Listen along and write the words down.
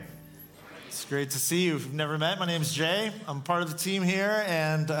It's great to see you. If you've never met, my name is Jay. I'm part of the team here,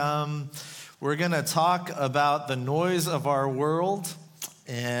 and we're going to talk about the noise of our world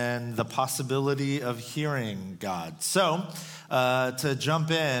and the possibility of hearing God. So, to jump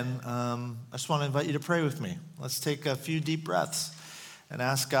in, I just want to invite you to pray with me. Let's take a few deep breaths and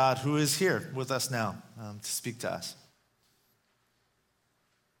ask God, who is here with us now, to speak to us.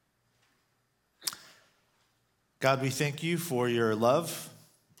 God, we thank you for your love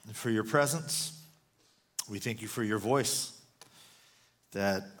and for your presence. We thank you for your voice,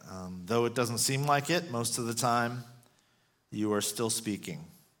 that though it doesn't seem like it most of the time, you are still speaking.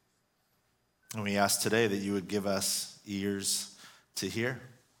 And we ask today that you would give us ears to hear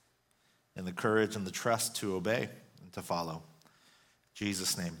and the courage and the trust to obey and to follow. In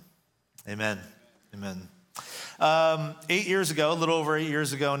Jesus' name, amen. Amen. 8 years ago, a little over 8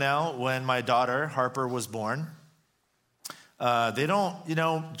 years ago now, when my daughter, Harper, was born,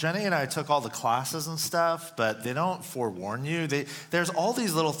 Jenny and I took all the classes and stuff, but they don't forewarn you. There's all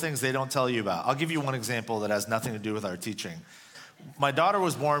these little things they don't tell you about. I'll give you one example that has nothing to do with our teaching. My daughter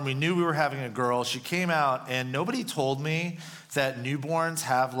was born. We knew we were having a girl. She came out, and nobody told me that newborns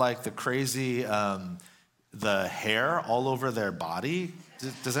have like the crazy, the hair all over their body.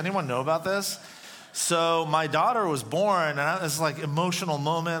 Does anyone know about this? So my daughter was born, and it's like emotional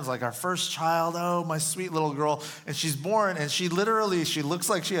moments, like our first child, oh, my sweet little girl. And she's born, and she looks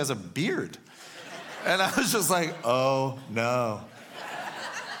like she has a beard. And I was just like, oh, no.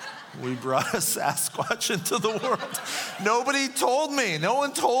 We brought a Sasquatch into the world. Nobody told me. No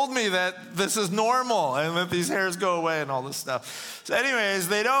one told me that this is normal and that these hairs go away and all this stuff. So anyways,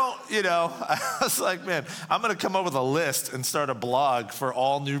 they don't, I was like, man, I'm going to come up with a list and start a blog for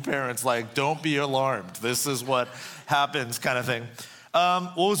all new parents, like, don't be alarmed. This is what happens kind of thing.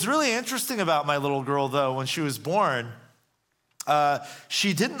 What was really interesting about my little girl, though, when she was born,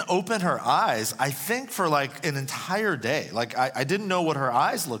 she didn't open her eyes, I think, for like an entire day. Like, I didn't know what her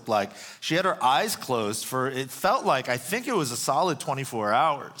eyes looked like. She had her eyes closed it felt like, I think it was a solid 24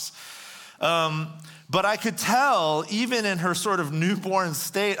 hours. But I could tell, even in her sort of newborn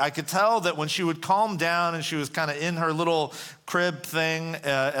state, I could tell that when she would calm down and she was kind of in her little crib thing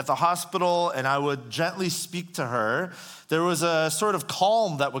at the hospital, and I would gently speak to her, there was a sort of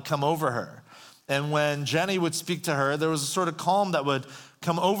calm that would come over her. And when Jenny would speak to her, there was a sort of calm that would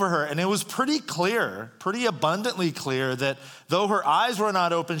come over her. And it was pretty clear, pretty abundantly clear, that though her eyes were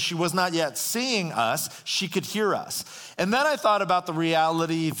not open, she was not yet seeing us, she could hear us. And then I thought about the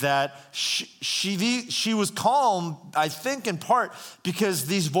reality that she was calm, I think in part because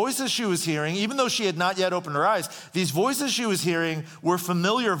these voices she was hearing, even though she had not yet opened her eyes, these voices she was hearing were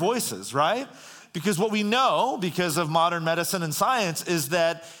familiar voices, right? Because what we know, because of modern medicine and science, is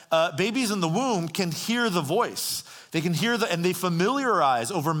that babies in the womb can hear the voice. They can hear and they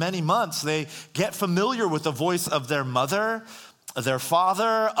familiarize over many months. They get familiar with the voice of their mother, their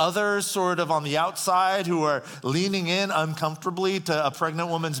father, others sort of on the outside who are leaning in uncomfortably to a pregnant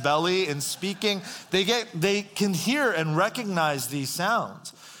woman's belly and speaking. They can hear and recognize these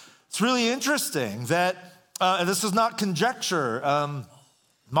sounds. It's really interesting that, and this is not conjecture,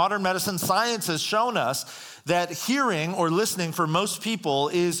 modern medicine science has shown us that hearing or listening for most people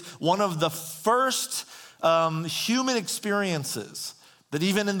is one of the first human experiences that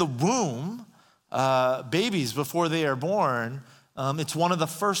even in the womb, babies before they are born, it's one of the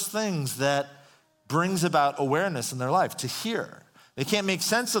first things that brings about awareness in their life, to hear. They can't make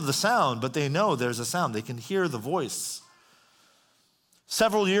sense of the sound, but they know there's a sound. They can hear the voice.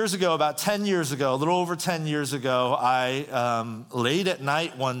 Several years ago, about 10 years ago, a little over 10 years ago, I late at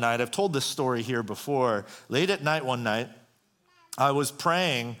night one night, I've told this story here before, late at night one night, I was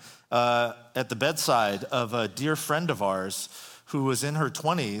praying at the bedside of a dear friend of ours who was in her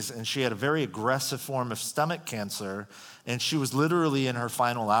 20s, and she had a very aggressive form of stomach cancer, and she was literally in her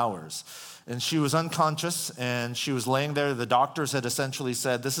final hours. And she was unconscious, and she was laying there. The doctors had essentially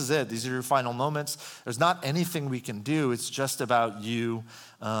said, this is it. These are your final moments. There's not anything we can do. It's just about you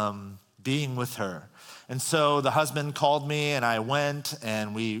being with her. And so the husband called me, and I went,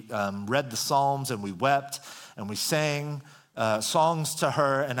 and we read the Psalms, and we wept, and we sang songs to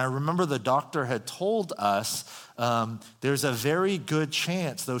her. And I remember the doctor had told us, there's a very good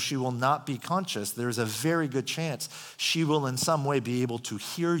chance, though she will not be conscious, there's a very good chance she will in some way be able to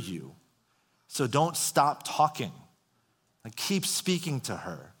hear you. So don't stop talking. Like, keep speaking to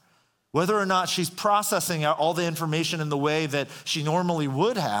her. Whether or not she's processing out all the information in the way that she normally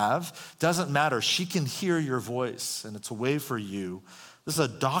would have, doesn't matter. She can hear your voice, and it's a way for you. This is a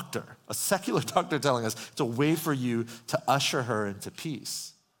doctor, a secular doctor telling us it's a way for you to usher her into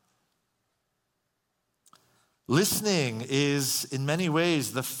peace. Listening is, in many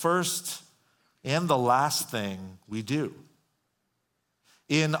ways, the first and the last thing we do.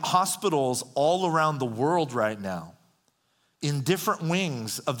 In hospitals all around the world right now, in different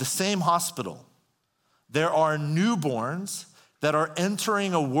wings of the same hospital, there are newborns that are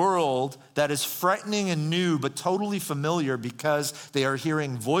entering a world that is frightening and new, but totally familiar because they are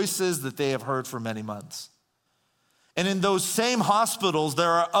hearing voices that they have heard for many months. And in those same hospitals, there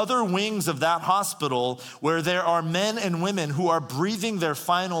are other wings of that hospital where there are men and women who are breathing their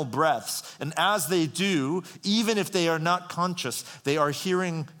final breaths. And as they do, even if they are not conscious, they are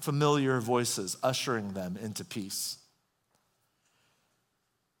hearing familiar voices, ushering them into peace.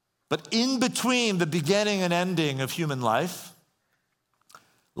 But in between the beginning and ending of human life,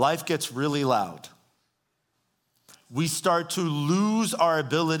 life gets really loud. We start to lose our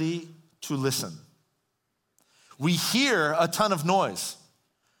ability to listen. We hear a ton of noise,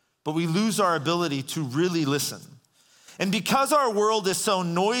 but we lose our ability to really listen. And because our world is so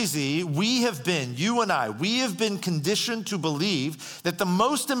noisy, you and I, we have been conditioned to believe that the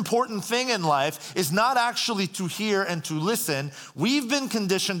most important thing in life is not actually to hear and to listen. We've been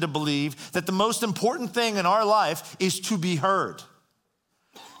conditioned to believe that the most important thing in our life is to be heard.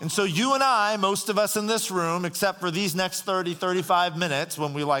 And so you and I, most of us in this room, except for these next 30, 35 minutes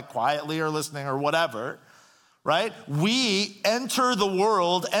when we quietly are listening or whatever, right? We enter the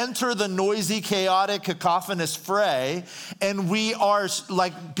world, enter the noisy, chaotic, cacophonous fray, and we are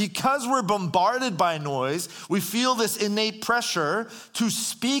because we're bombarded by noise, we feel this innate pressure to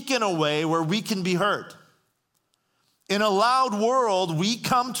speak in a way where we can be heard. In a loud world, we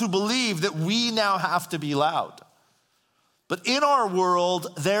come to believe that we now have to be loud. But in our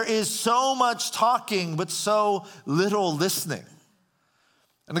world, there is so much talking, but so little listening.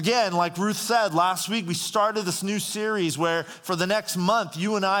 And again, like Ruth said, last week we started this new series where for the next month,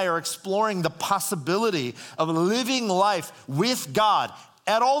 you and I are exploring the possibility of living life with God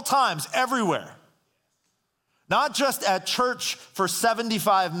at all times, everywhere. Not just at church for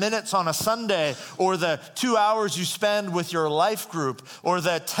 75 minutes on a Sunday, or the 2 hours you spend with your life group, or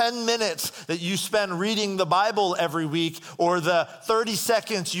the 10 minutes that you spend reading the Bible every week, or the 30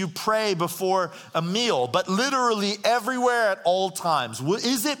 seconds you pray before a meal, but literally everywhere at all times.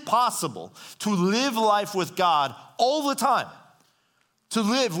 Is it possible to live life with God all the time? To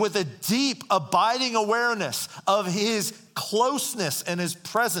live with a deep, abiding awareness of his closeness and his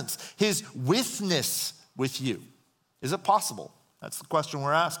presence, his withness with you. Is it possible? That's the question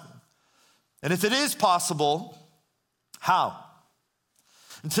we're asking. And if it is possible, how?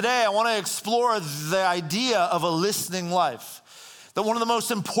 And today I want to explore the idea of a listening life. That one of the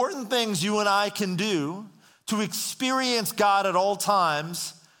most important things you and I can do to experience God at all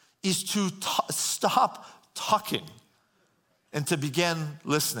times is to stop talking and to begin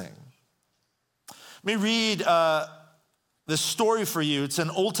listening. Let me read this story for you. It's an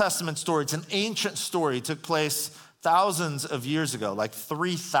Old Testament story. It's an ancient story. It took place thousands of years ago,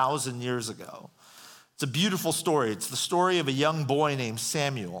 3,000 years ago. It's a beautiful story. It's the story of a young boy named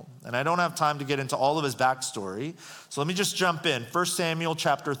Samuel. And I don't have time to get into all of his backstory, so let me just jump in. 1 Samuel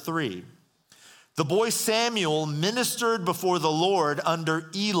chapter 3. The boy Samuel ministered before the Lord under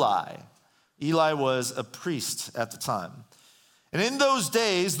Eli. Eli was a priest at the time. And in those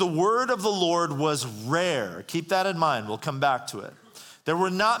days, the word of the Lord was rare. Keep that in mind. We'll come back to it. There were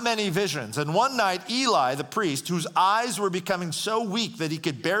not many visions. And one night, Eli, the priest, whose eyes were becoming so weak that he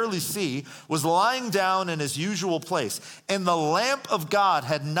could barely see, was lying down in his usual place. And the lamp of God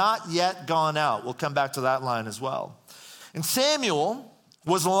had not yet gone out. We'll come back to that line as well. And Samuel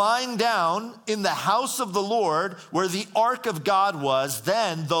was lying down in the house of the Lord where the ark of God was.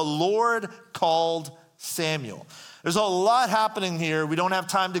 Then the Lord called Samuel. There's a lot happening here. We don't have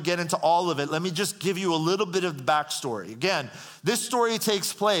time to get into all of it. Let me just give you a little bit of the backstory. Again, this story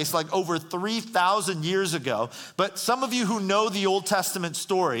takes place over 3,000 years ago. But some of you who know the Old Testament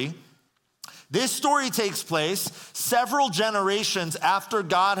story, this story takes place several generations after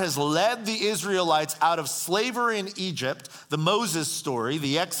God has led the Israelites out of slavery in Egypt, the Moses story,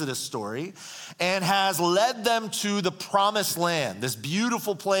 the Exodus story, and has led them to the promised land, this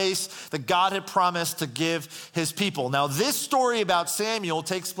beautiful place that God had promised to give his people. Now, this story about Samuel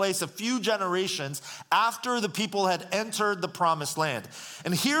takes place a few generations after the people had entered the promised land.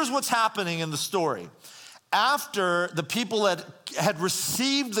 And here's what's happening in the story. After the people had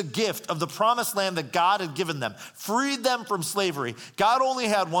received the gift of the promised land that God had given them, freed them from slavery, God only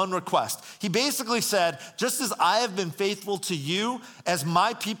had one request. He basically said, just as I have been faithful to you as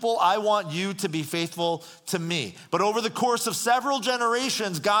my people, I want you to be faithful to me. But over the course of several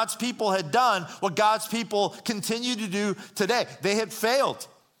generations, God's people had done what God's people continue to do today. They had failed.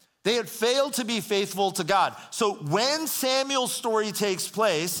 They had failed to be faithful to God. So when Samuel's story takes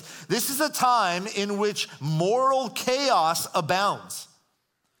place, this is a time in which moral chaos abounds.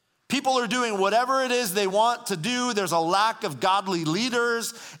 People are doing whatever it is they want to do. There's a lack of godly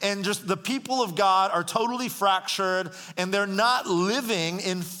leaders, and just the people of God are totally fractured, and they're not living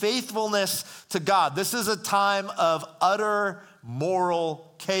in faithfulness to God. This is a time of utter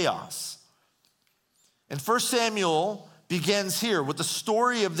moral chaos. And 1 Samuel begins here with the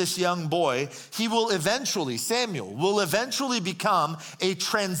story of this young boy. Samuel will eventually become a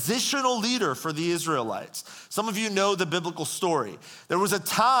transitional leader for the Israelites. Some of you know the biblical story. There was a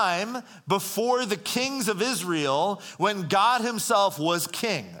time before the kings of Israel when God himself was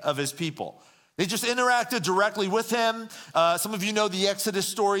king of his people. They just interacted directly with him. Some of you know the Exodus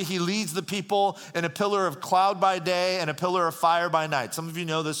story. He leads the people in a pillar of cloud by day and a pillar of fire by night. Some of you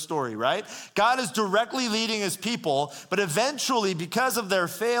know this story, right? God is directly leading his people, but eventually, because of their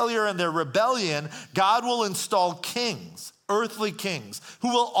failure and their rebellion, God will install kings, earthly kings, who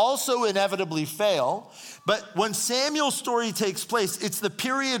will also inevitably fail. But when Samuel's story takes place, it's the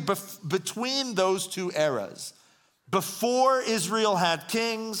period between those two eras. Before Israel had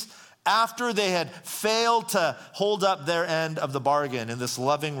kings, after they had failed to hold up their end of the bargain in this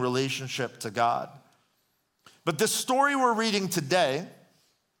loving relationship to God. But the story we're reading today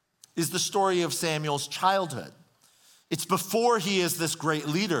is the story of Samuel's childhood. It's before he is this great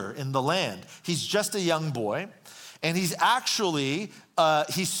leader in the land. He's just a young boy, and he's actually,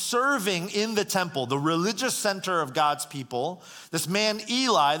 he's serving in the temple, the religious center of God's people. This man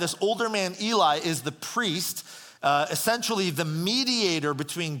Eli, this older man Eli, is the priest, essentially the mediator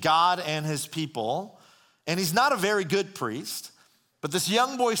between God and his people. And he's not a very good priest, but this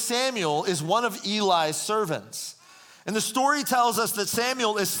young boy Samuel is one of Eli's servants. And the story tells us that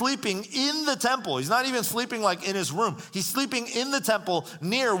Samuel is sleeping in the temple. He's not even sleeping like in his room. He's sleeping in the temple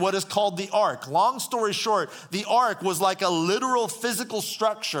near what is called the ark. Long story short, the ark was like a literal physical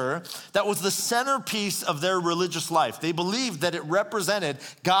structure that was the centerpiece of their religious life. They believed that it represented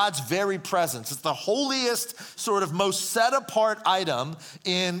God's very presence. It's the holiest, sort of most set apart item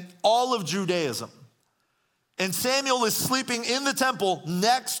in all of Judaism. And Samuel is sleeping in the temple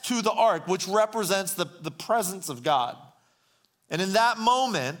next to the ark, which represents the presence of God. And in that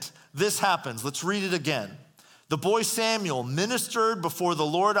moment, this happens. Let's read it again. The boy Samuel ministered before the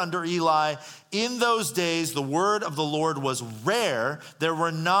Lord under Eli. In those days, the word of the Lord was rare. There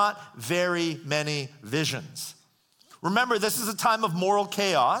were not very many visions. Remember, this is a time of moral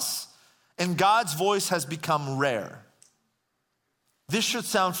chaos, and God's voice has become rare. This should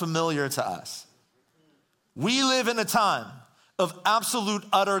sound familiar to us. We live in a time of absolute,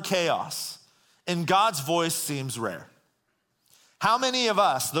 utter chaos, and God's voice seems rare. How many of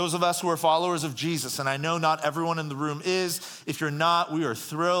us, those of us who are followers of Jesus, and I know not everyone in the room is, if you're not, we are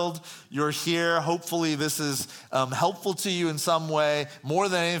thrilled you're here. Hopefully this is helpful to you in some way. More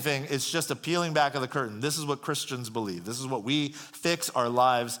than anything, it's just a peeling back of the curtain. This is what Christians believe. This is what we fix our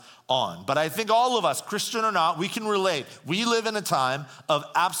lives on. But I think all of us, Christian or not, we can relate. We live in a time of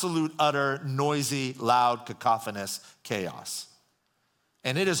absolute, utter, noisy, loud, cacophonous chaos.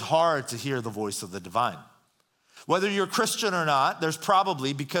 And it is hard to hear the voice of the divine. Whether you're Christian or not, there's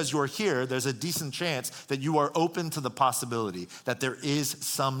probably, because you're here, there's a decent chance that you are open to the possibility that there is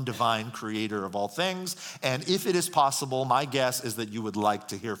some divine creator of all things. And if it is possible, my guess is that you would like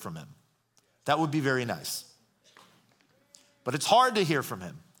to hear from him. That would be very nice. But it's hard to hear from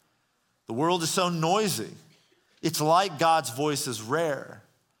him. The world is so noisy. It's like God's voice is rare.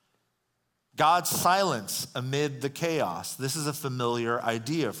 God's silence amid the chaos. This is a familiar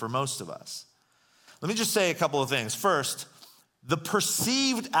idea for most of us. Let me just say a couple of things. First, the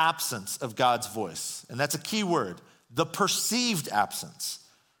perceived absence of God's voice, and that's a key word, the perceived absence.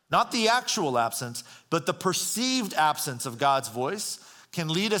 Not the actual absence, but the perceived absence of God's voice can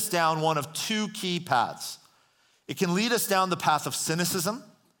lead us down one of two key paths. It can lead us down the path of cynicism,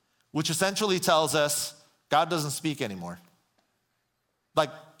 which essentially tells us God doesn't speak anymore.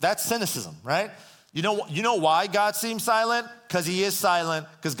 Like, that's cynicism, right? You know why God seems silent? Because he is silent,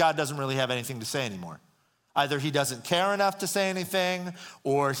 because God doesn't really have anything to say anymore. Either he doesn't care enough to say anything,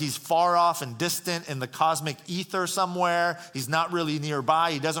 or he's far off and distant in the cosmic ether somewhere. He's not really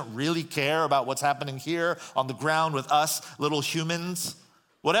nearby. He doesn't really care about what's happening here on the ground with us little humans.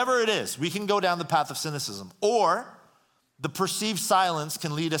 Whatever it is, we can go down the path of cynicism. Or the perceived silence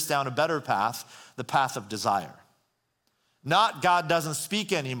can lead us down a better path, the path of desire. Not God doesn't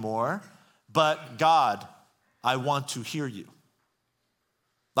speak anymore, but God, I want to hear you.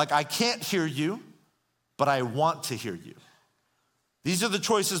 Like, I can't hear you, but I want to hear you. These are the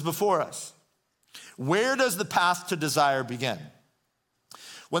choices before us. Where does the path to desire begin?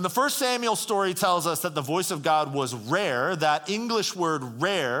 When the first Samuel story tells us that the voice of God was rare, that English word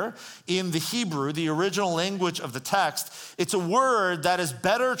rare in the Hebrew, the original language of the text, it's a word that is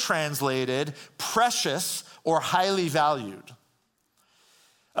better translated precious or highly valued.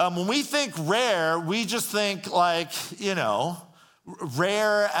 When we think rare, we just think like,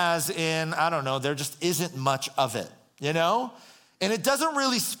 rare as in, I don't know, there just isn't much of it, And it doesn't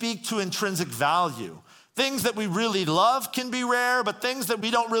really speak to intrinsic value. Things that we really love can be rare, but things that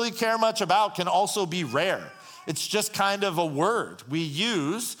we don't really care much about can also be rare. It's just kind of a word we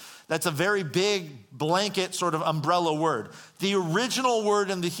use that's a very big blanket sort of umbrella word. The original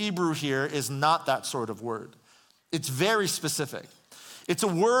word in the Hebrew here is not that sort of word. It's very specific. It's a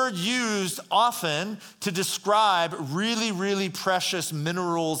word used often to describe really, really precious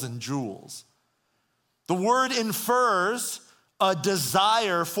minerals and jewels. The word infers a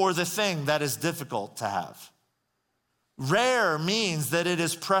desire for the thing that is difficult to have. Rare means that it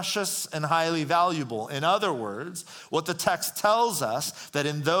is precious and highly valuable. In other words, what the text tells us that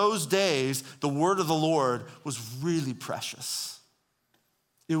in those days, the word of the Lord was really precious.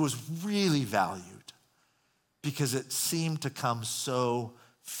 It was really valued because it seemed to come so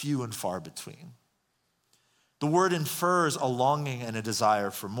few and far between. The word infers a longing and a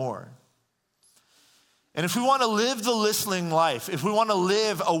desire for more. And if we want to live the listening life, if we want to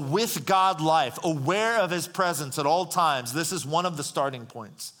live a with God life, aware of his presence at all times, this is one of the starting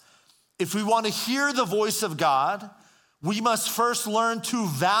points. If we want to hear the voice of God, we must first learn to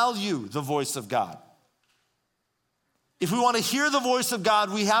value the voice of God. If we want to hear the voice of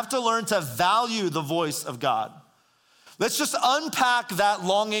God, we have to learn to value the voice of God. Let's just unpack that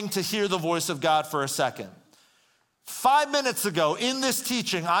longing to hear the voice of God for a second. 5 minutes ago in this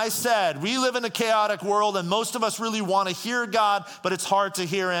teaching, I said, we live in a chaotic world and most of us really want to hear God, but it's hard to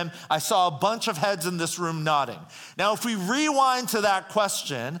hear him. I saw a bunch of heads in this room nodding. Now, if we rewind to that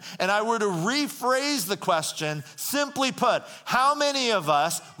question and I were to rephrase the question, simply put, how many of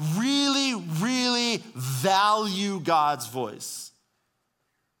us really, really value God's voice?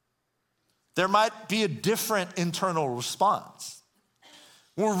 There might be a different internal response.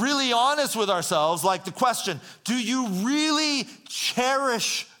 We're really honest with ourselves, like the question, do you really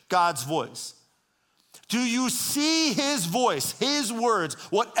cherish God's voice? Do you see his voice, his words,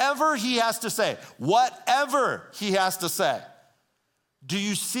 whatever he has to say, do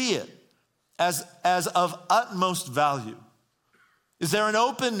you see it as of utmost value? Is there an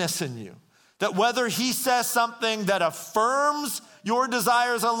openness in you that whether he says something that affirms your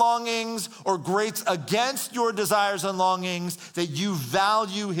desires and longings or grates against your desires and longings, that you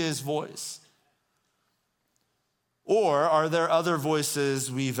value his voice? Or are there other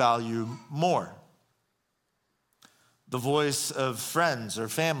voices we value more? The voice of friends or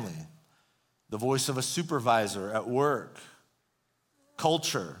family, the voice of a supervisor at work,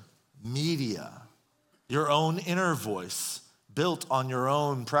 culture, media, your own inner voice, built on your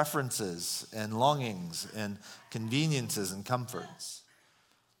own preferences and longings and conveniences and comforts.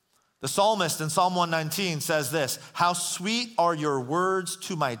 The psalmist in Psalm 119 says this, how sweet are your words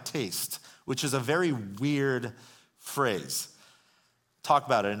to my taste, which is a very weird phrase. Talk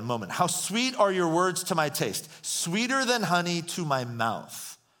about it in a moment. How sweet are your words to my taste, sweeter than honey to my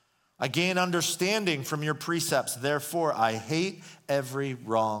mouth. I gain understanding from your precepts, therefore I hate every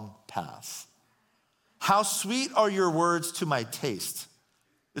wrong path. How sweet are your words to my taste?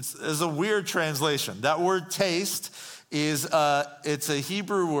 It's a weird translation. That word taste is it's a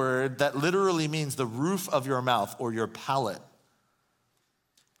Hebrew word that literally means the roof of your mouth or your palate.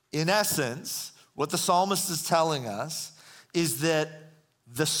 In essence, what the psalmist is telling us is that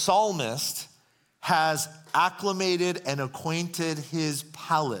the psalmist has acclimated and acquainted his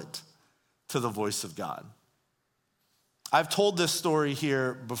palate to the voice of God. I've told this story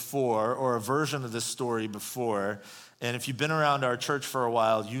here before, or a version of this story before, and if you've been around our church for a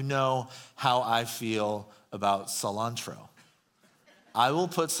while, you know how I feel about cilantro. I will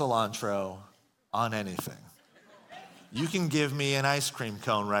put cilantro on anything. You can give me an ice cream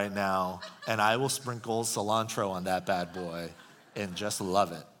cone right now, and I will sprinkle cilantro on that bad boy and just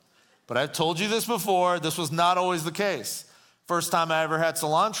love it. But I've told you this before, this was not always the case. First time I ever had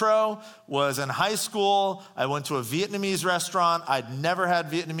cilantro was in high school. I went to a Vietnamese restaurant. I'd never had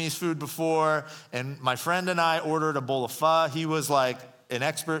Vietnamese food before, and my friend and I ordered a bowl of pho. He was like an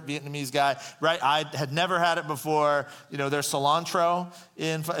expert Vietnamese guy, right? I had never had it before. There's cilantro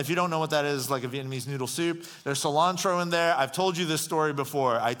in, if you don't know what that is, like a Vietnamese noodle soup, there's cilantro in there. I've told you this story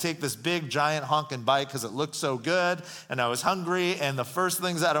before. I take this big, giant honkin' bite because it looked so good, and I was hungry, and the first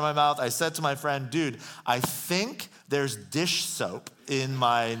things out of my mouth, I said to my friend, dude, I think there's dish soap in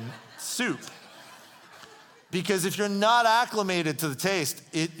my soup. Because if you're not acclimated to the taste,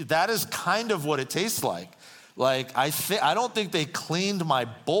 that is kind of what it tastes like. Like, I don't think they cleaned my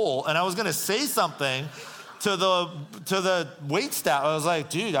bowl. And I was gonna say something to the wait staff. I was like,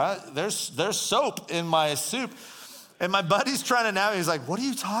 dude, there's soap in my soup. And my buddy's trying to navigate. He's like, what are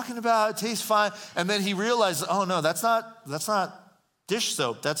you talking about? It tastes fine. And then he realizes, oh no, that's not dish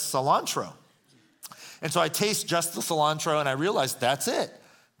soap, that's cilantro. And so I taste just the cilantro and I realized that's it.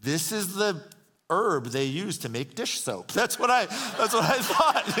 This is the herb they use to make dish soap. That's what I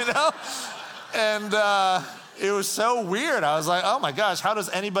thought, you know? And it was so weird. I was like, oh my gosh, how does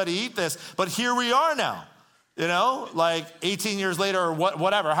anybody eat this? But here we are now, you know, like 18 years later or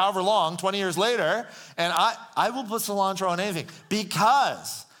whatever, however long, 20 years later, and I will put cilantro on anything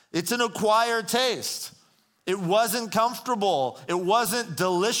because it's an acquired taste. It wasn't comfortable. It wasn't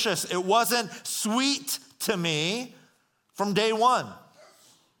delicious. It wasn't sweet to me from day one.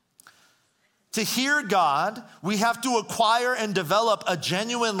 To hear God, we have to acquire and develop a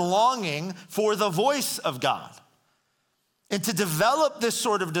genuine longing for the voice of God. And to develop this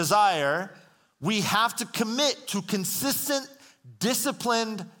sort of desire, we have to commit to consistent,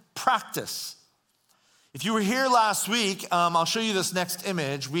 disciplined practice. If you were here last week, I'll show you this next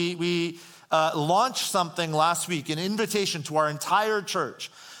image. We launched something last week, an invitation to our entire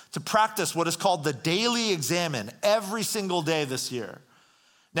church to practice what is called the daily examine every single day this year.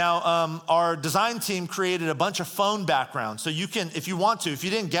 Now, our design team created a bunch of phone backgrounds. So you can, if you want to, if you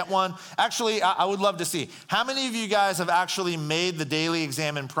didn't get one, actually, I would love to see. How many of you guys have actually made the daily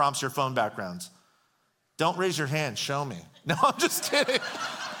examine prompts your phone backgrounds? Don't raise your hand, show me. No, I'm just kidding.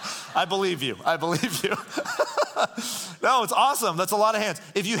 I believe you. No, it's awesome. That's a lot of hands.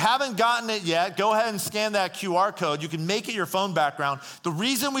 If you haven't gotten it yet, go ahead and scan that QR code. You can make it your phone background. The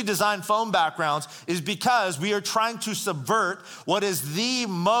reason we design phone backgrounds is because we are trying to subvert what is the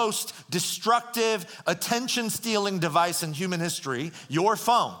most destructive, attention-stealing device in human history, your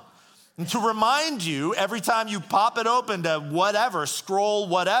phone. And to remind you, every time you pop it open to whatever, scroll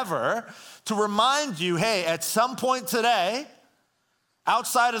whatever, to remind you, hey, at some point today,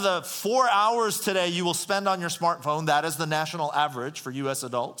 outside of the 4 hours today you will spend on your smartphone, that is the national average for US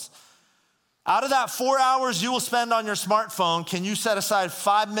adults. Out of that 4 hours you will spend on your smartphone, can you set aside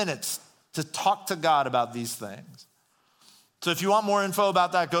 5 minutes to talk to God about these things? So if you want more info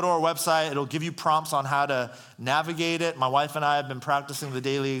about that, go to our website. It'll give you prompts on how to navigate it. My wife and I have been practicing the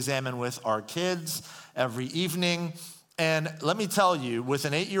daily examine with our kids every evening. And let me tell you, with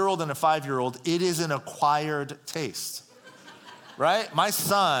an 8-year-old and a 5-year-old, it is an acquired taste. Right? My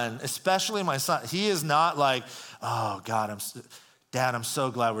son, especially my son, he is not like, oh God, Dad, I'm so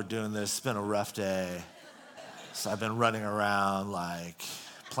glad we're doing this. It's been a rough day. So I've been running around like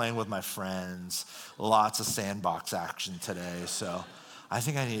playing with my friends, lots of sandbox action today. So I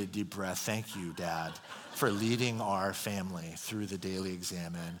think I need a deep breath. Thank you, Dad, for leading our family through the daily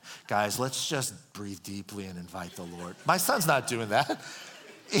examine. Guys, let's just breathe deeply and invite the Lord. My son's not doing that.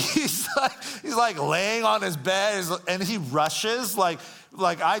 He's like laying on his bed and he rushes. Like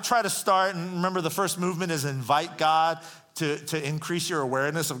I try to start, and remember the first movement is invite God to increase your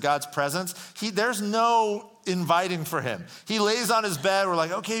awareness of God's presence. There's no inviting for him. He lays on his bed. We're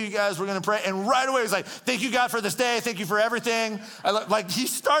like, okay, you guys, we're gonna pray. And right away he's like, thank you God for this day. Thank you for everything. Like he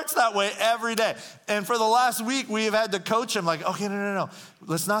starts that way every day. And for the last week, we have had to coach him like, okay, no.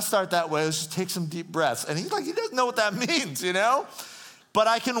 Let's not start that way. Let's just take some deep breaths. And he's like, he doesn't know what that means, you know? But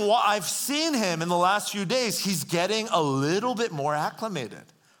I've seen him in the last few days, he's getting a little bit more acclimated.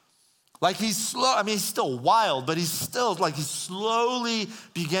 Like he's slow, I mean, he's still wild, but he's slowly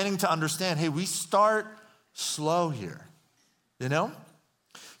beginning to understand, hey, we start slow here, you know?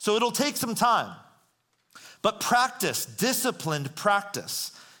 So it'll take some time. But practice, disciplined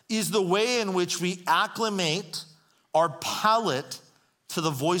practice, is the way in which we acclimate our palate to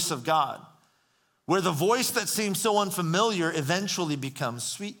the voice of God, where the voice that seems so unfamiliar eventually becomes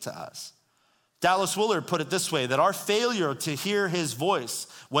sweet to us. Dallas Willard put it this way, that our failure to hear his voice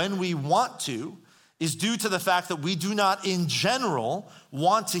when we want to is due to the fact that we do not in general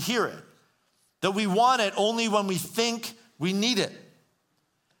want to hear it, that we want it only when we think we need it.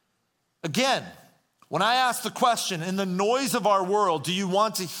 Again, when I ask the question, in the noise of our world, do you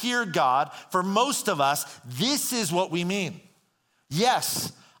want to hear God? For most of us, this is what we mean.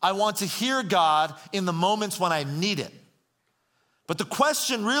 Yes, I want to hear God in the moments when I need it. But the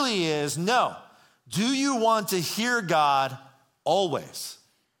question really is, no, do you want to hear God always,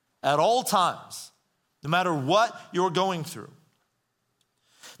 at all times, no matter what you're going through?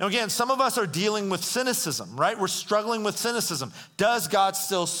 Now again, some of us are dealing with cynicism, right? We're struggling with cynicism. Does God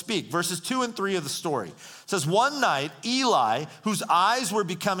still speak? Verses 2 and 3 of the story. It says, one night, Eli, whose eyes were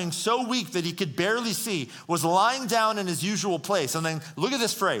becoming so weak that he could barely see, was lying down in his usual place. And then look at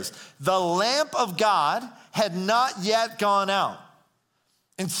this phrase. The lamp of God had not yet gone out.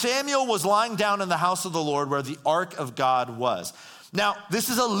 And Samuel was lying down in the house of the Lord where the ark of God was. Now, this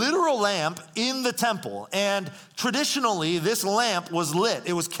is a literal lamp in the temple, and traditionally, this lamp was lit.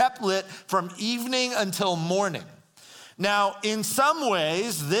 It was kept lit from evening until morning. Now, in some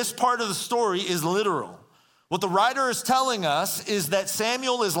ways, this part of the story is literal. What the writer is telling us is that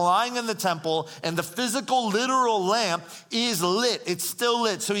Samuel is lying in the temple, and the physical, literal lamp is lit. It's still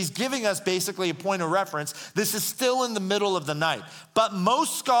lit. So he's giving us basically a point of reference. This is still in the middle of the night. But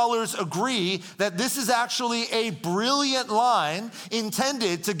most scholars agree that this is actually a brilliant line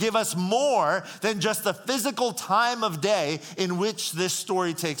intended to give us more than just the physical time of day in which this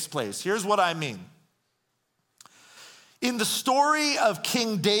story takes place. Here's what I mean. In the story of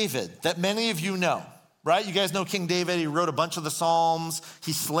King David that many of you know, right? You guys know King David. He wrote a bunch of the Psalms.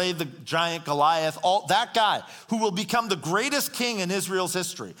 He slayed the giant Goliath. All that guy who will become the greatest king in Israel's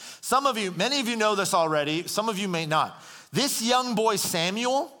history. Many of you know this already. Some of you may not. This young boy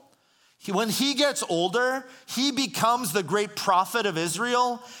Samuel, when he gets older, he becomes the great prophet of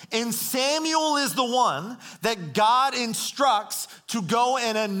Israel. And Samuel is the one that God instructs to go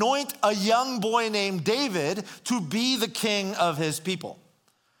and anoint a young boy named David to be the king of his people.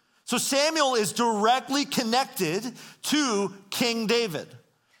 So Samuel is directly connected to King David.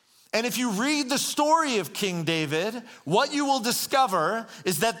 And if you read the story of King David, what you will discover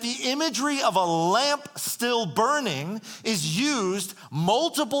is that the imagery of a lamp still burning is used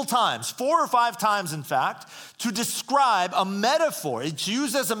multiple times, 4 or 5 times in fact, to describe a metaphor. It's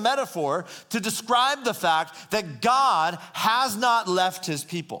used as a metaphor to describe the fact that God has not left his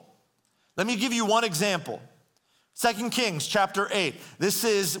people. Let me give you one example. 2 Kings chapter 8, this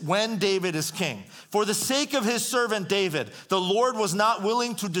is when David is king. For the sake of his servant David, the Lord was not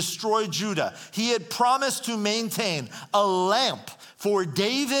willing to destroy Judah. He had promised to maintain a lamp for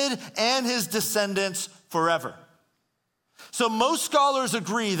David and his descendants forever. So most scholars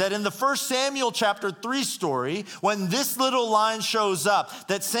agree that in the 1 Samuel chapter 3 story, when this little line shows up,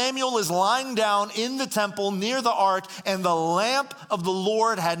 that Samuel is lying down in the temple near the ark and the lamp of the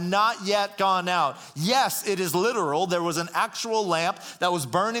Lord had not yet gone out. Yes, it is literal. There was an actual lamp that was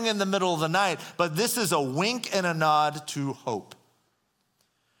burning in the middle of the night, but this is a wink and a nod to hope.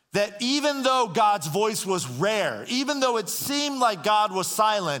 That even though God's voice was rare, even though it seemed like God was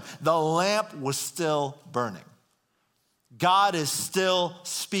silent, the lamp was still burning. God is still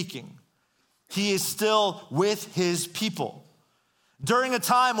speaking. He is still with his people. During a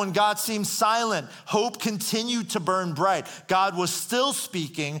time when God seemed silent, hope continued to burn bright. God was still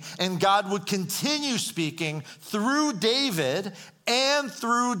speaking, and God would continue speaking through David and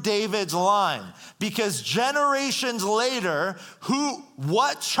through David's line. Because generations later,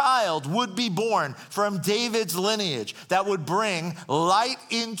 what child would be born from David's lineage that would bring light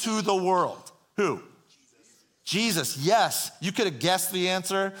into the world? Who? Jesus, yes. You could have guessed the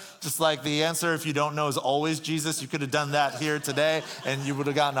answer, just like the answer, if you don't know, is always Jesus. You could have done that here today, and you would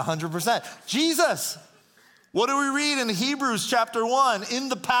have gotten 100%. Jesus. What do we read in Hebrews chapter 1? In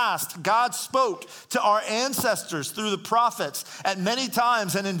the past, God spoke to our ancestors through the prophets at many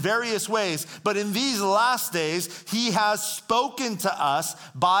times and in various ways. But in these last days, he has spoken to us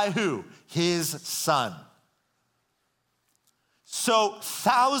by who? His Son. So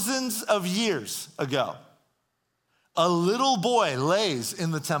thousands of years ago, a little boy lays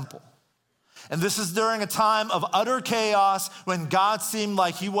in the temple. And this is during a time of utter chaos when God seemed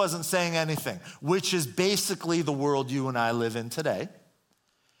like he wasn't saying anything, which is basically the world you and I live in today.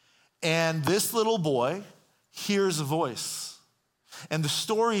 And this little boy hears a voice. And the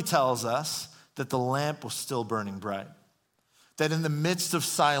story tells us that the lamp was still burning bright, that in the midst of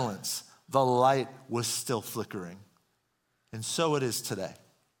silence, the light was still flickering. And so it is today.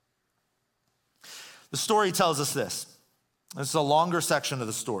 The story tells us this. This is a longer section of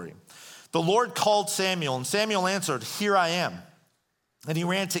the story. The Lord called Samuel, and Samuel answered, "Here I am." And he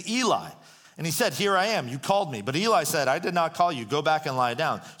ran to Eli, and he said, "Here I am, you called me." But Eli said, "I did not call you, go back and lie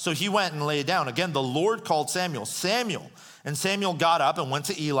down." So he went and lay down. Again, the Lord called Samuel, "Samuel." And Samuel got up and went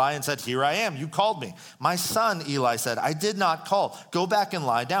to Eli and said, "Here I am, you called me." "My son," Eli said, "I did not call. Go back and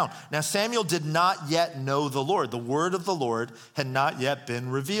lie down." Now Samuel did not yet know the Lord. The word of the Lord had not yet been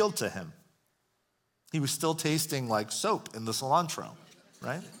revealed to him. He was still tasting like soap in the cilantro,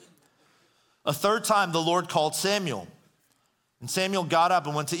 right? A third time the Lord called Samuel. And Samuel got up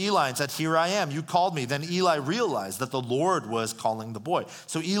and went to Eli and said, "Here I am, you called me." Then Eli realized that the Lord was calling the boy.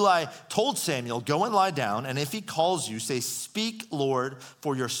 So Eli told Samuel, "Go and lie down, and if he calls you, say, 'Speak, Lord,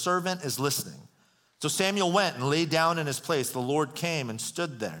 for your servant is listening.'" So Samuel went and lay down in his place. The Lord came and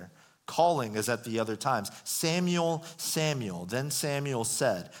stood there, calling as at the other times, "Samuel, Samuel." Then Samuel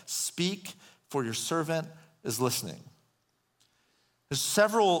said, "Speak, for your servant is listening." There's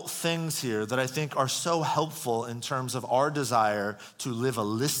several things here that I think are so helpful in terms of our desire to live a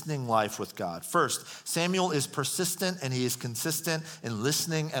listening life with God. First, Samuel is persistent and he is consistent in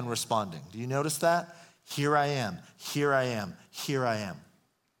listening and responding. Do you notice that? Here I am, here I am, here I am.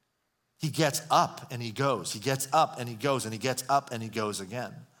 He gets up and he goes. He gets up and he goes, and he gets up and he goes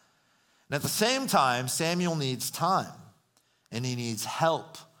again. And at the same time, Samuel needs time and he needs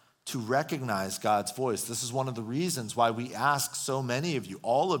help to recognize God's voice. This is one of the reasons why we ask so many of you,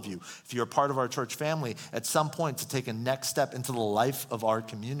 all of you, if you're a part of our church family, at some point to take a next step into the life of our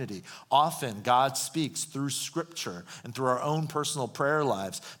community. Often God speaks through scripture and through our own personal prayer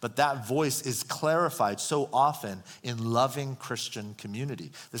lives, but that voice is clarified so often in loving Christian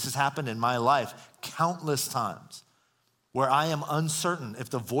community. This has happened in my life countless times, where I am uncertain if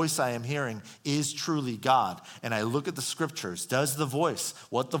the voice I am hearing is truly God. And I look at the scriptures. Does the voice,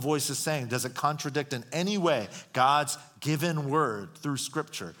 what the voice is saying, does it contradict in any way God's given word through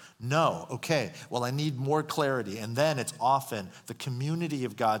scripture? No. Okay, well, I need more clarity. And then it's often the community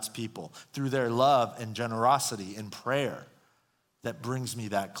of God's people through their love and generosity and prayer that brings me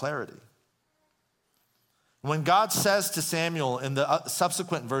that clarity. When God says to Samuel in the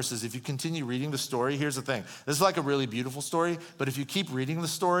subsequent verses, if you continue reading the story, here's the thing. This is like a really beautiful story, but if you keep reading the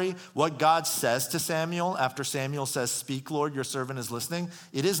story, what God says to Samuel after Samuel says, "Speak, Lord, your servant is listening,"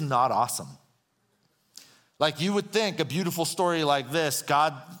 it is not awesome. Like you would think a beautiful story like this,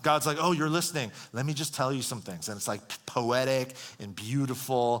 God's like, "Oh, you're listening. Let me just tell you some things." And it's like poetic and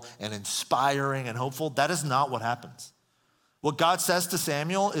beautiful and inspiring and hopeful. That is not what happens. What God says to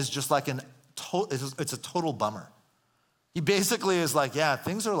Samuel is just like it's a total bummer. He basically is like, "Yeah,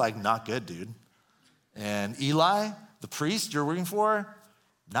 things are like not good, dude. And Eli, the priest you're working for,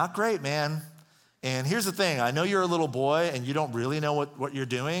 not great, man. And here's the thing, I know you're a little boy and you don't really know what you're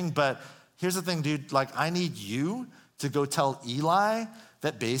doing, but here's the thing, dude, like I need you to go tell Eli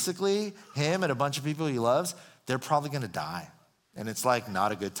that basically him and a bunch of people he loves, they're probably gonna die. And it's like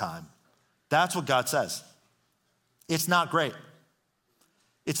not a good time." That's what God says. It's not great.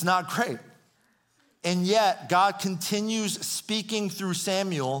 It's not great. And yet, God continues speaking through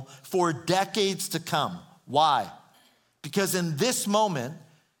Samuel for decades to come. Why? Because in this moment,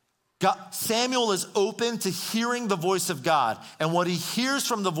 Samuel is open to hearing the voice of God. And what he hears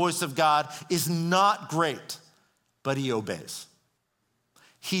from the voice of God is not great, but he obeys.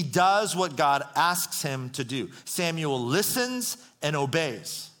 He does what God asks him to do. Samuel listens and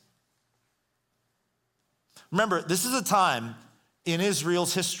obeys. Remember, this is a time in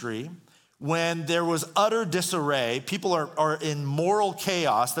Israel's history when there was utter disarray. People are in moral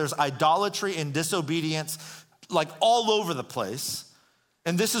chaos. There's idolatry and disobedience like all over the place.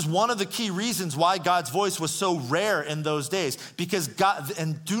 And this is one of the key reasons why God's voice was so rare in those days. Because God,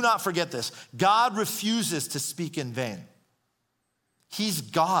 and do not forget this, God refuses to speak in vain. He's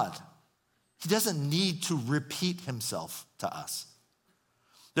God. He doesn't need to repeat himself to us.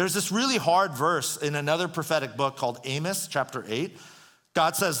 There's this really hard verse in another prophetic book called Amos, chapter 8.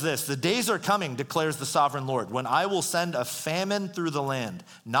 God says this, "The days are coming, declares the sovereign Lord, when I will send a famine through the land,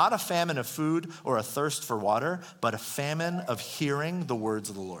 not a famine of food or a thirst for water, but a famine of hearing the words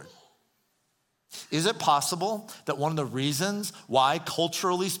of the Lord." Is it possible that one of the reasons why,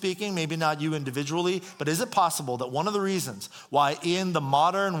 culturally speaking, maybe not you individually, but is it possible that one of the reasons why in the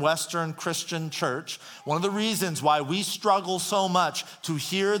modern Western Christian church, one of the reasons why we struggle so much to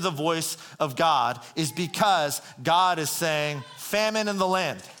hear the voice of God is because God is saying, famine in the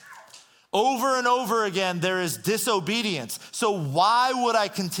land. Over and over again, there is disobedience. So why would I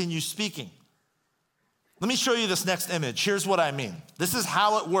continue speaking? Let me show you this next image. Here's what I mean. This is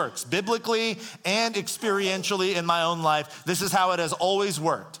how it works, biblically and experientially in my own life. This is how it has always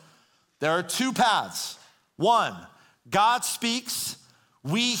worked. There are two paths. One, God speaks,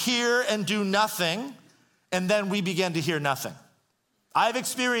 we hear and do nothing, and then we begin to hear nothing. I've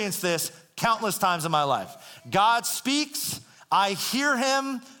experienced this countless times in my life. God speaks, I hear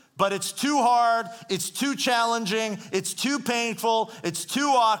him, but it's too hard, it's too challenging, it's too painful, it's too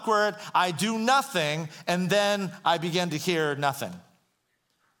awkward. I do nothing, and then I begin to hear nothing.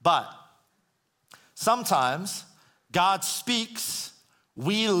 But sometimes God speaks,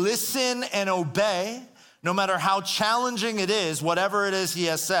 we listen and obey, no matter how challenging it is, whatever it is he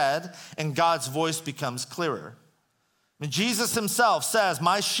has said, and God's voice becomes clearer. And Jesus himself says,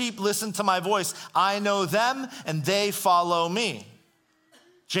 my sheep listen to my voice. I know them and they follow me.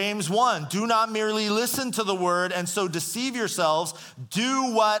 James 1, do not merely listen to the word and so deceive yourselves.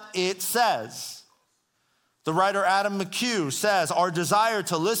 Do what it says. The writer Adam McHugh says, our desire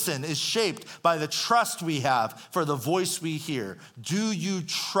to listen is shaped by the trust we have for the voice we hear. Do you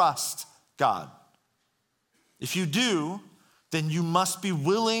trust God? If you do, then you must be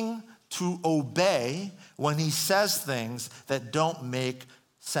willing to obey when he says things that don't make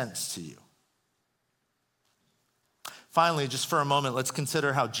sense to you. Finally, just for a moment, let's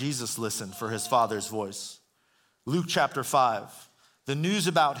consider how Jesus listened for his Father's voice. Luke chapter 5, the news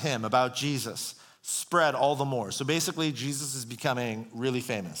about him, about Jesus, spread all the more. So basically, Jesus is becoming really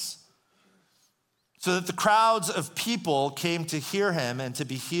famous. So that the crowds of people came to hear him and to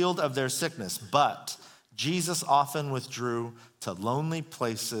be healed of their sickness. But Jesus often withdrew to lonely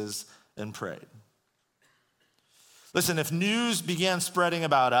places and prayed. Listen, if news began spreading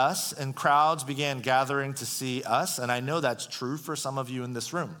about us and crowds began gathering to see us, and I know that's true for some of you in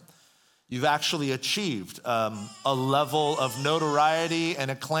this room, you've actually achieved a level of notoriety and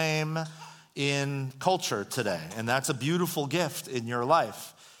acclaim in culture today, and that's a beautiful gift in your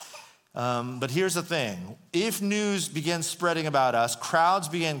life. But here's the thing. If news began spreading about us, crowds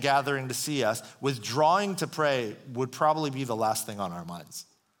began gathering to see us, withdrawing to pray would probably be the last thing on our minds.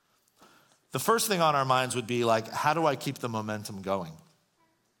 The first thing on our minds would be like, how do I keep the momentum going?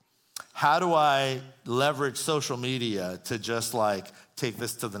 How do I leverage social media to just like take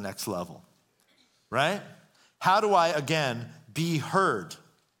this to the next level, right? How do I, again, be heard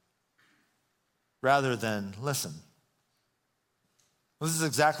rather than listen? This is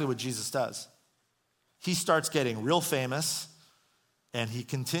exactly what Jesus does. He starts getting real famous, and he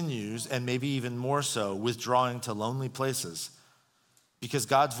continues, and maybe even more so, withdrawing to lonely places because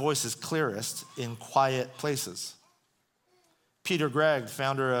God's voice is clearest in quiet places. Peter Gregg,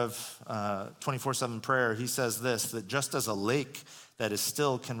 founder of 24/7 Prayer, he says this, that just as a lake that is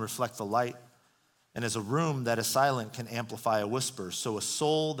still can reflect the light, and as a room that is silent can amplify a whisper, so a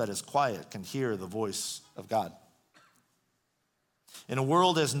soul that is quiet can hear the voice of God. In a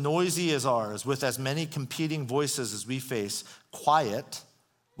world as noisy as ours, with as many competing voices as we face, quiet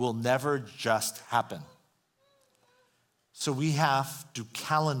will never just happen. So we have to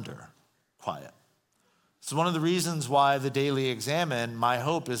calendar quiet. So one of the reasons why the Daily Examine, my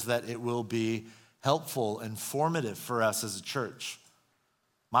hope is that it will be helpful and formative for us as a church.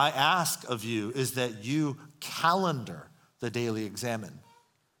 My ask of you is that you calendar the Daily Examine.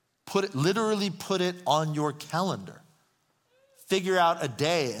 Literally put it on your calendar. Figure out a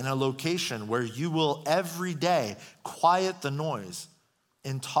day and a location where you will every day quiet the noise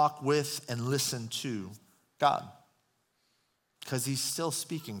and talk with and listen to God. Because he's still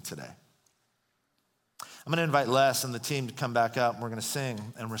speaking today. I'm going to invite Les and the team to come back up. We're going to sing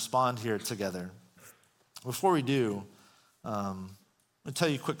and respond here together. Before we do, I'm going to tell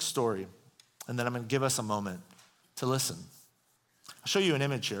you a quick story, and then I'm going to give us a moment to listen. I'll show you an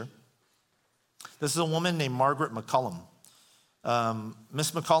image here. This is a woman named Margaret McCullum. Miss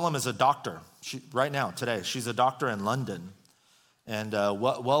McCullum is a doctor. Right now, today, she's a doctor in London. And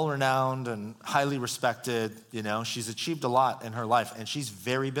well-renowned and highly respected, she's achieved a lot in her life, and she's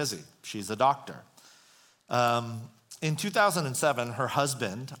very busy. She's a doctor. In 2007, her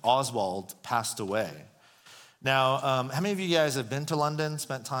husband, Oswald, passed away. Now, how many of you guys have been to London,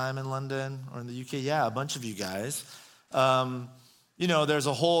 spent time in London or in the UK? Yeah, a bunch of you guys. There's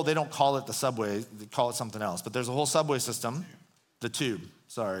a whole, they don't call it the subway, they call it something else, but there's a whole subway system, the tube,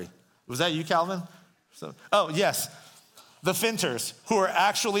 sorry. Was that you, Calvin? Oh, yes. The Finters, who are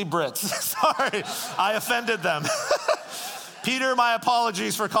actually Brits. Sorry, I offended them. Peter, my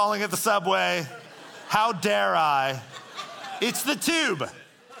apologies for calling it the subway. How dare I? It's the tube.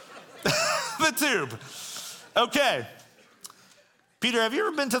 The tube. Okay. Peter, have you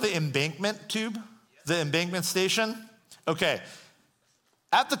ever been to the embankment tube? The embankment station? Okay.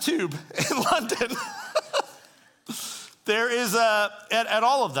 At the tube in London, there is at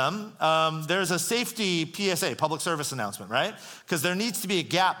all of them, there's a safety PSA, public service announcement, right? Because there needs to be a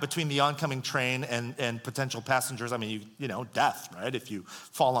gap between the oncoming train and potential passengers. I mean, death, right? If you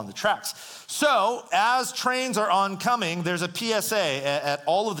fall on the tracks. So as trains are oncoming, there's a PSA at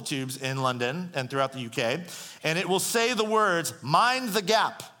all of the tubes in London and throughout the UK, and it will say the words, mind the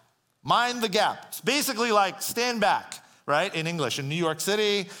gap, mind the gap. It's basically like stand back. Right, in English. In New York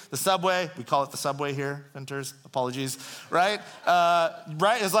City, the subway, we call it the subway here, Venters, apologies, right?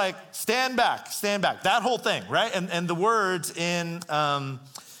 Right, it's like, stand back, that whole thing, right? And the words in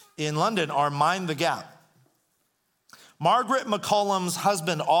London are mind the gap. Margaret McCollum's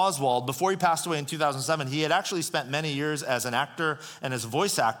husband, Oswald, before he passed away in 2007, he had actually spent many years as an actor and as a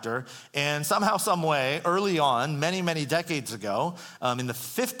voice actor. And somehow, some way, early on, many, many decades ago, in the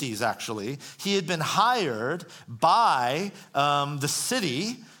 50s actually, he had been hired by the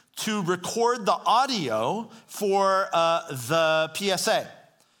city to record the audio for the PSA.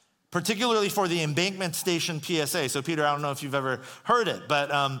 Particularly for the Embankment Station PSA. So Peter, I don't know if you've ever heard it, but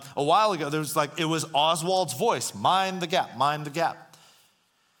a while ago, it was Oswald's voice, mind the gap, mind the gap.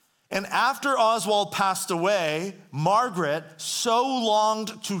 And after Oswald passed away, Margaret so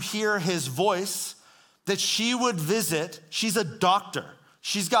longed to hear his voice that she would visit, she's a doctor,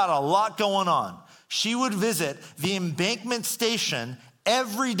 she's got a lot going on. She would visit the Embankment Station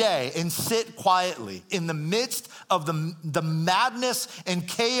every day and sit quietly in the midst of the madness and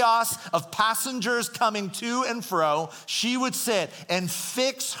chaos of passengers coming to and fro. She would sit and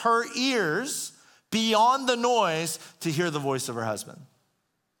fix her ears beyond the noise to hear the voice of her husband.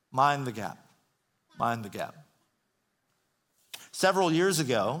 Mind the gap. Mind the gap. Several years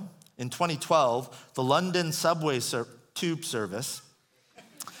ago, in 2012, the London subway tube service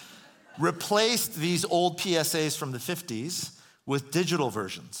replaced these old PSAs from the 50s with digital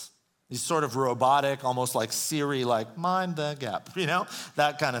versions. These sort of robotic, almost like Siri, like mind the gap,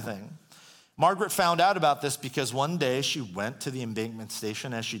 that kind of thing. Margaret found out about this because one day she went to the Embankment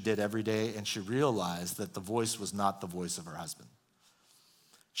Station, as she did every day, and she realized that the voice was not the voice of her husband.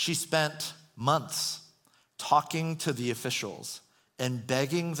 She spent months talking to the officials and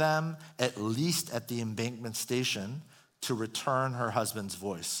begging them, at least at the Embankment Station, to return her husband's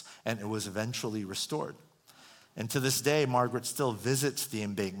voice, and it was eventually restored. And to this day, Margaret still visits the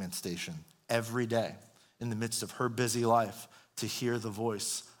Embankment Station every day in the midst of her busy life to hear the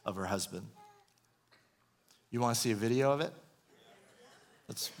voice of her husband. You want to see a video of it?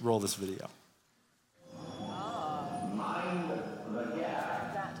 Let's roll this video. Mind the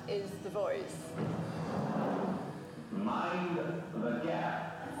gap. That is the voice. Mind the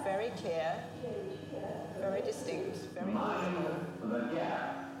gap. Very clear, very distinct, very Mind the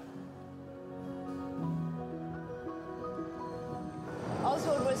gap.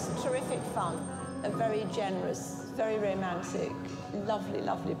 Oswald was terrific fun, a very generous, very romantic, lovely,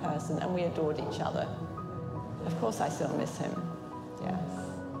 lovely person, and we adored each other. Of course I still miss him, yes.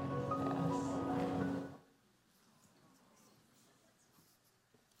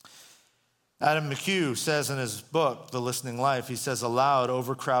 Adam McHugh says in his book, The Listening Life, he says, a loud,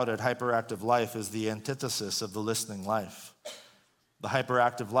 overcrowded, hyperactive life is the antithesis of the listening life. The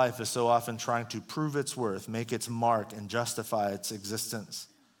hyperactive life is so often trying to prove its worth, make its mark, and justify its existence.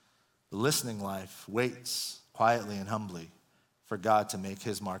 The listening life waits quietly and humbly for God to make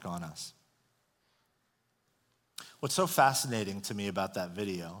his mark on us. What's so fascinating to me about that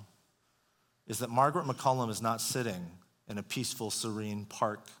video is that Margaret McCollum is not sitting in a peaceful, serene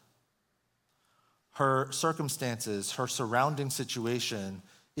park. Her circumstances, her surrounding situation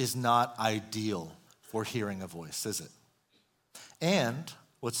is not ideal for hearing a voice, is it? And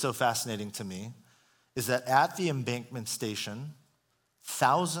what's so fascinating to me is that at the Embankment Station,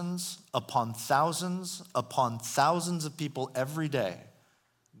 thousands upon thousands upon thousands of people every day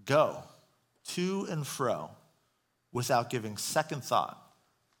go to and fro without giving second thought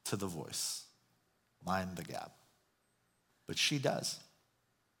to the voice. Mind the gap. But she does.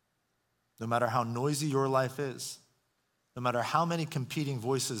 No matter how noisy your life is, no matter how many competing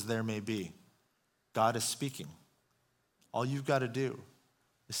voices there may be, God is speaking. All you've got to do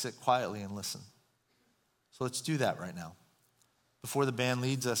is sit quietly and listen. So let's do that right now. Before the band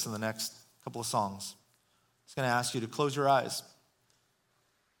leads us in the next couple of songs, I'm just going to ask you to close your eyes.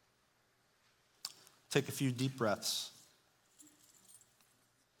 Take a few deep breaths.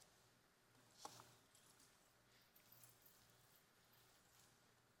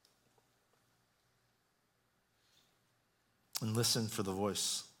 And listen for the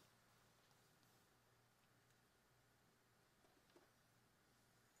voice.